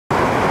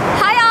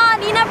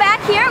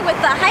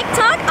the Hike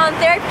Talk on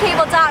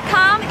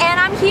therapycable.com, and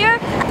I'm here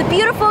at the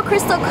beautiful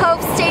Crystal Cove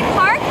State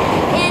Park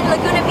in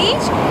Laguna Beach,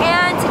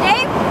 and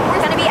today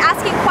we're going to be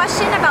asking a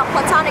question about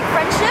platonic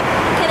friendship.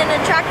 Can an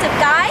attractive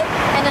guy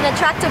and an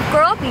attractive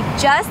girl be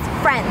just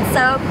friends?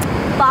 So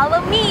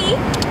follow me.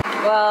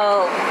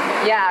 Well,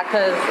 yeah,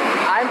 because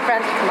I'm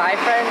friends with my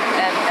friend,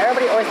 and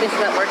everybody always thinks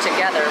that we're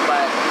together,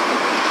 but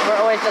we're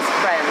always just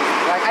friends.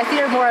 Like, I see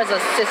her more as a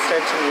sister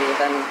to me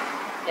than,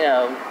 you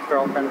know,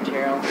 girlfriend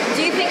material.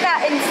 Do you think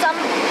that in some,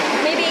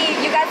 maybe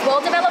you guys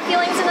will develop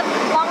feelings in the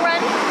long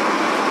run?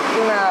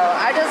 No,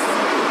 I don't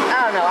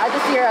know, I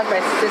just see her as my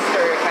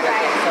sister kind of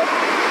thing, so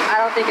I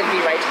don't think it'd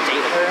be right to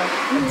date her.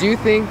 Do you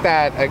think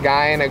that a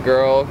guy and a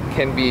girl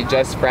can be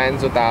just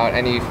friends without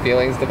any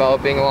feelings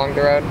developing along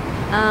the road?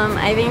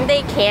 I think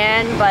they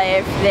can, but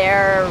if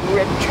they're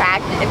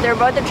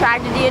both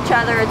attracted to each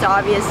other, it's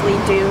obviously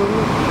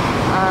doomed,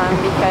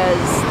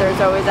 because there's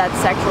always that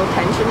sexual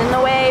tension in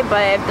the way.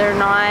 But if they're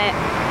not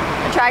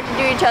attracted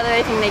to each other,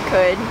 I think they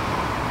could.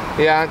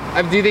 Yeah.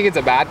 Do you think it's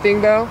a bad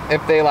thing though,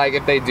 if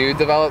they do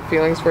develop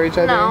feelings for each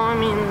other? No, I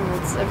mean,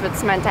 if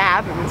it's meant to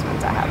happen, it's meant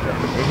to happen.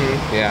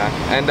 Yeah.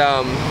 And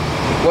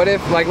what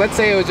if, like, let's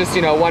say it was just,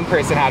 you know, one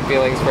person had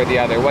feelings for the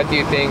other? What do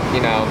you think,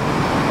 you know?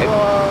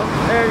 Well,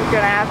 they're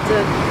gonna have to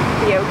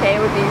be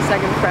okay with being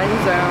stuck in friend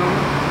zone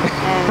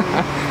and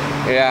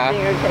yeah.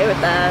 being okay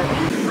with that.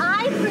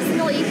 I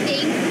personally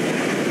think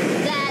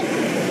that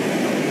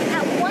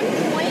at one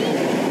point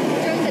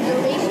during the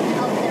duration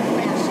of their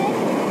friendship,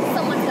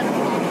 someone's gonna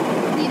fall.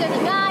 Either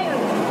the guy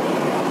or the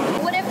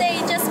girl. What if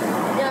they just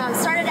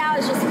started out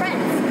as just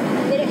friends?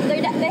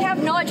 They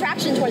have no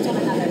attraction towards one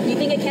another. Do you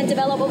think it can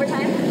develop over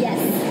time?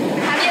 Yes.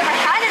 Have you ever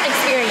had an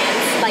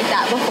experience like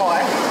that before?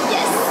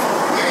 Yes.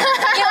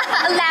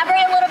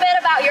 Elaborate a little bit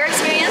about your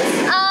experience?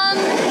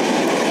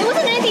 It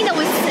wasn't anything that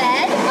was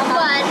said, but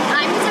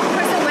I'm the type of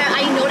person where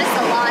I notice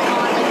a lot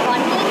on like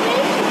body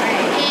language,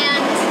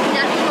 and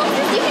that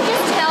you can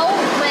just tell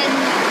when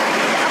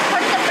a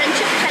part of the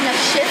friendship kind of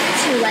shifts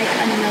to like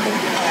another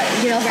part.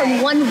 You know,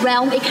 from one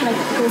realm it kind of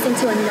goes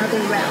into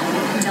another realm.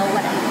 You know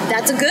what I mean?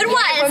 That's a good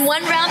one. From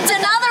one realm to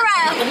another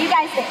realm. What do you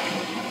guys think?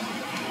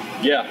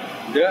 Yeah,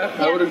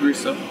 I would agree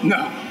so.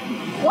 No.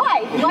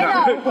 Why? Why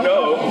no?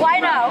 No. Why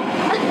no?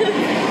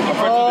 I'm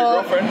friends with your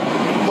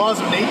girlfriend.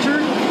 Laws of nature,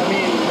 I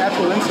mean,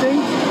 natural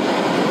instinct.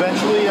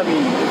 Eventually, I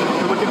mean,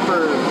 if you're looking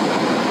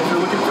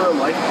for a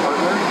life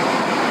partner,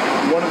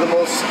 one of the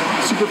most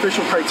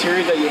superficial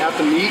criteria that you have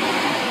to meet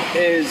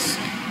is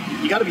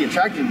you got to be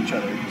attracted to each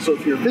other. So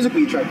if you're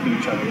physically attracted to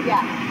each other,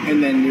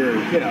 and then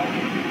you're, you know,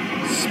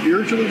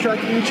 spiritually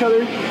attracted to each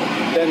other,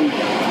 then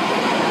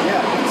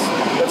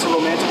that's a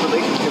romantic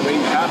relationship waiting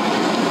to happen.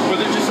 But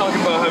they're just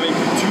talking about having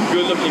two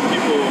good-looking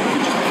people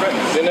who just be friends.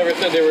 They never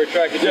said they were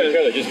attracted to each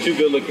other, just two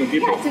good-looking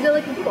people. Yeah, two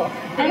good-looking people.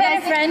 I got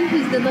a friend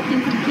who's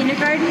good-looking from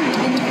kindergarten. We've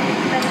been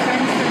best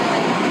friends for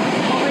like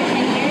over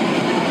 10 years.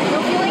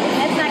 No feeling?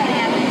 That's not gonna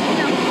happen.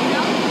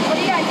 No. What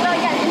do you guys know?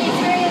 You guys any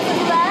experiences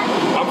with that?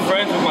 I'm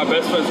friends with my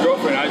best friend's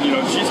girlfriend. You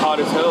know, she's hot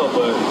as hell,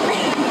 but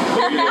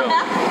there you go.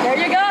 There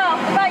you go.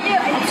 What about you?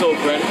 So,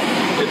 friend,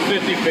 it's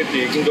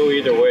 50-50. It can go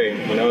either way.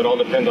 You know, it all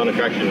depends on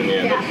attraction in the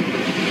end.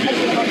 It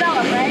can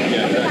develop, right?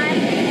 Yeah, over time.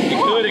 It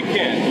could, it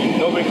can.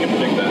 Nobody can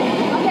predict that.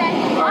 Okay.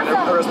 Alright,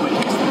 I rest my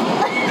case.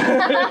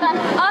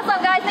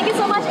 Awesome, guys. Thank you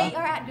so much. We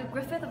are at the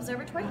Griffith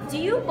Observatory. Do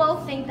you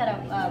both think that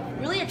a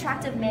really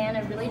attractive man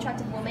and a really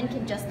attractive woman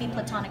can just be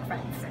platonic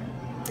friends?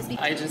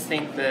 I just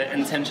think the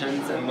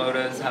intentions and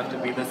motives have to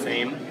be the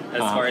same as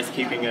far as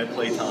keeping it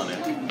platonic.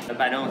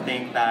 I don't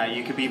think that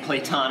you could be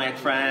platonic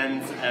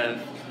friends if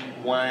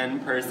one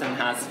person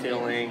has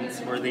feelings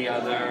for the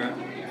other.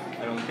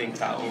 I don't think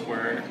that would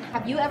work.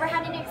 Have you ever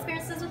had any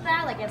experiences with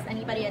that? Like, if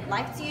anybody had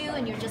liked you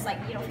and you're just like,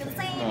 you don't feel the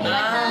same? You like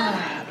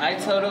them? I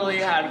totally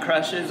had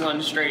crushes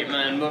on straight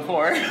men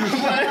before,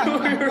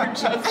 but we were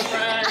just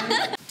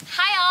friends.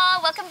 Hi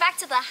all, welcome back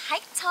to the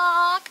Hike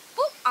Talk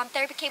on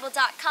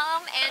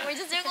therapycable.com, and we're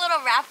just doing a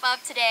little wrap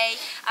up today.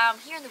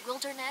 Here in the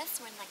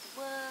wilderness, we're in like the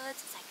woods.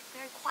 It's like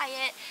very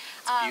quiet.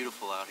 It's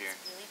beautiful out here.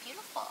 It's really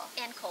beautiful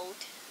and cold.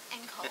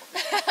 And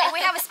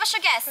we have a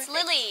special guest,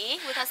 Lily,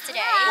 with us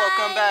today. Hi.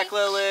 Welcome back,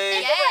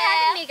 Lily. Thank you for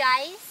having me,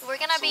 guys. We're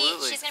gonna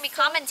she's gonna be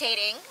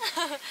commentating.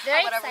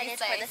 Very whatever excited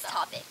for this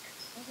topic.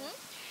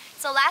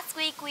 So last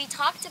week we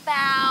talked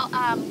about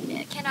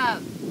can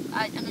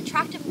an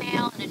attractive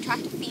male and an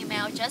attractive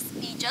female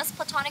be just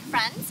platonic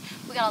friends?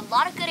 We got a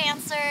lot of good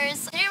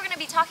answers. Today we're gonna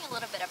be talking a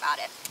little bit about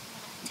it.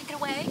 Take it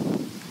away.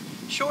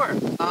 Sure.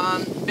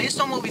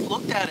 Based on what we've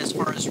looked at as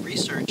far as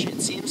research,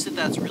 it seems that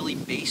that's really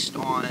based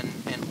on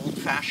an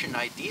old-fashioned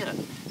idea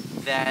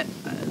that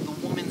the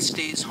woman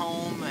stays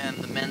home and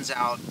the men's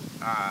out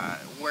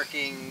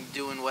working,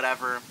 doing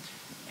whatever,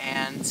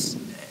 and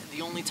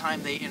the only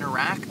time they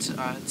interact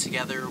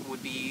together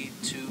would be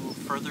to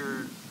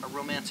further a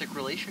romantic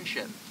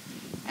relationship.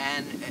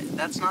 And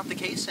that's not the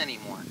case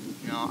anymore.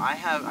 You know,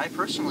 I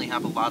personally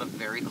have a lot of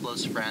very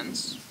close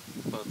friends,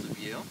 both of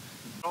you.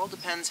 It all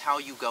depends how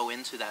you go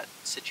into that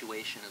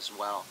situation as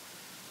well.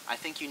 I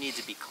think you need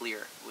to be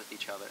clear with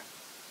each other.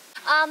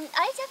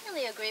 I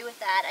definitely agree with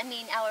that. I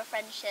mean, our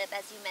friendship,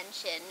 as you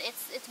mentioned,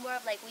 it's more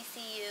of like we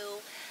see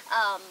you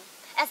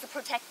as the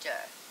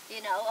protector,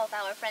 you know, of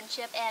our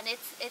friendship, and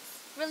it's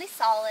really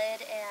solid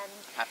and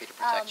I'm happy to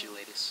protect you,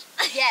 ladies.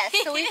 yes,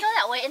 so we feel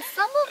that way. And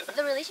some of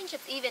the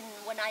relationships, even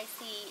when I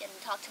see and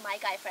talk to my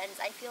guy friends,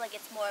 I feel like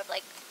it's more of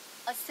like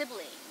a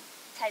sibling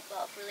type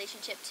of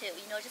relationship too.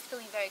 You know, just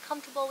feeling very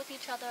comfortable with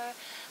each other,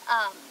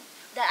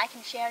 that I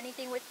can share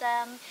anything with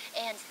them,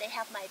 and they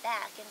have my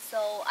back. And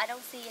so I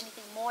don't see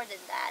anything more than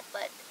that.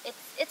 But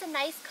it's a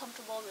nice,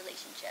 comfortable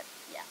relationship.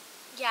 Yeah.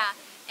 Yeah,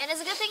 and it's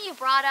a good thing you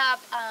brought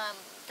up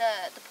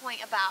the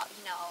point about,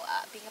 you know,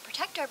 being a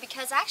protector,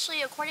 because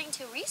actually, according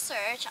to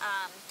research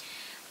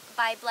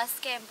by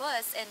Bleske and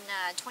Bus in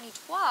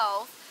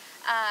 2012,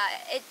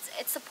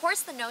 it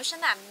supports the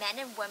notion that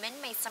men and women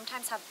may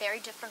sometimes have very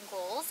different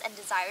goals and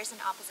desires in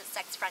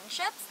opposite-sex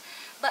friendships.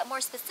 But more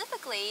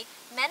specifically,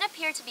 men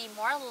appear to be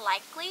more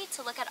likely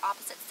to look at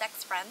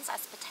opposite-sex friends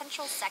as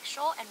potential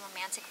sexual and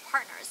romantic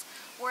partners,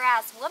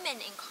 whereas women,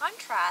 in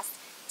contrast,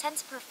 tend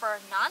to prefer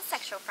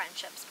non-sexual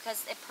friendships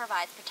because it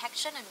provides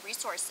protection and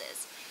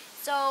resources.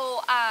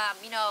 So,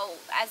 you know,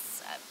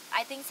 as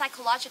I think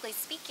psychologically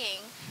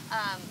speaking,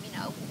 you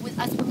know, with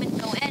us women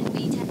go in,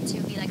 we tend to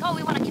be like, oh,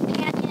 we want a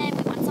companion,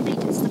 we want somebody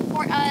to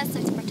support us,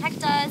 to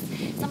protect us,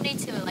 somebody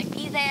to like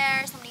be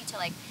there, somebody to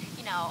like,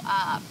 you know,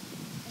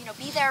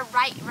 be there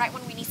right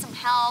when we need some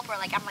help, or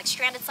like I'm like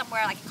stranded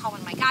somewhere, I can call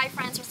one of my guy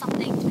friends or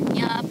something to pick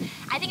me up.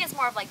 I think it's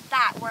more of like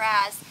that,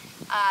 whereas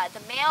the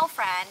male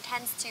friend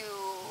tends to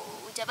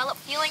develop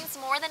feelings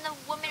more than the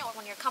woman, or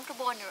when you're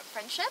comfortable in your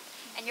friendship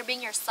and you're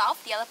being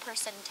yourself, the other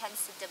person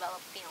tends to develop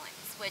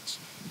feelings, which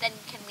then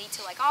can lead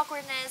to like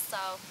awkwardness,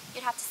 so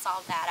you'd have to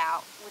solve that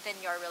out within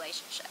your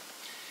relationship.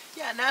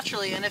 Yeah,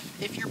 naturally, and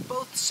if you're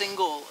both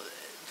single,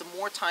 the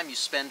more time you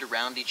spend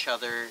around each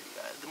other,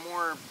 the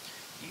more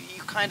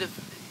you kind of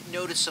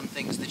notice some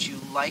things that you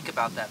like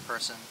about that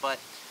person, but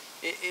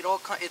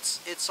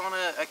it's on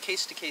a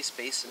case-to-case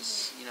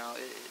basis. You know,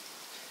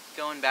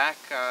 going back,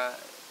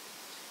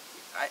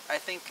 I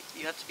think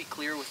you have to be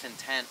clear with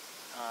intent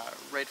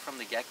right from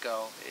the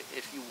get-go.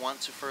 If you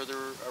want to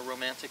further a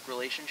romantic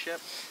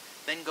relationship,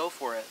 then go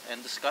for it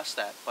and discuss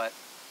that. But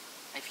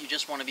if you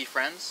just want to be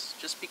friends,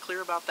 just be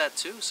clear about that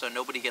too, so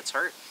nobody gets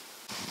hurt.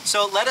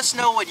 So let us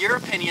know what your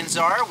opinions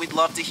are. We'd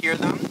love to hear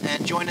them,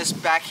 and join us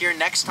back here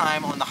next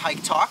time on the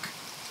Hike Talk.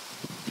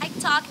 Hike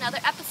Talk, another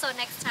episode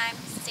next time.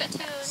 Stay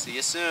tuned. See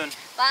you soon.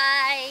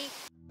 Bye.